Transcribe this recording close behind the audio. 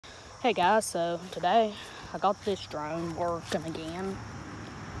Hey guys, so today I got this drone working again.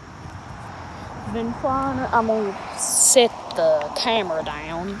 Been flying it. I'm gonna set the camera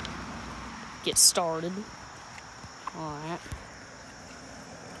down, get started. Alright.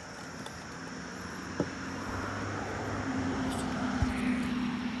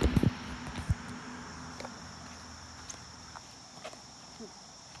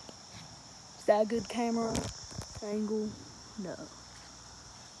 Is that a good camera angle? No.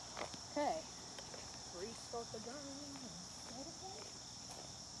 Okay. Restart the drone.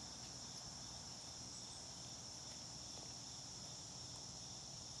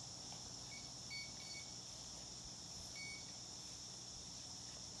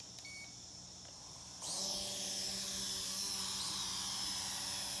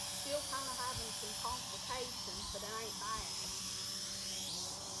 Still kind of having some complications, but it ain't bad.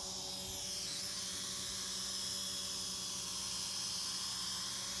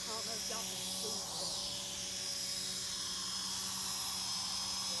 I don't know if y'all can see this.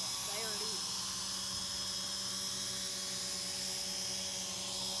 Yeah, there it is.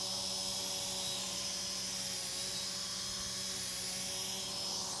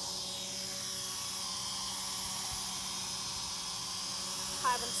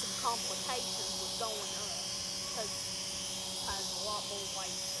 Having some complications with going up because it has a lot more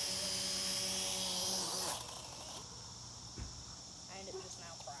weight to it. And it just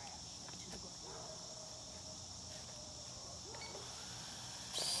now crashed into the ground.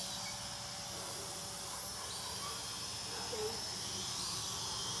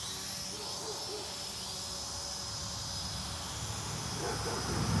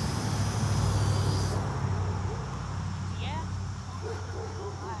 Yeah.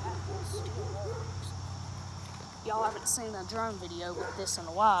 Y'all haven't seen a drone video with this in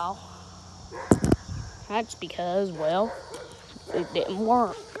a while. That's because, well, it didn't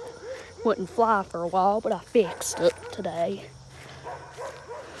work. Wouldn't fly for a while, but I fixed it today.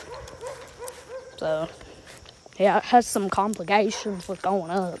 So, yeah, it has some complications with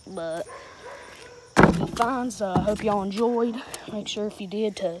going up, but it'll be fine. So I hope y'all enjoyed. Make sure if you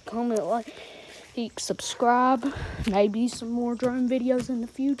did to comment, like, subscribe. Maybe some more drone videos in the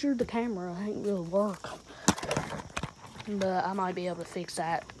future. The camera ain't really work, but I might be able to fix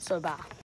that. So bye.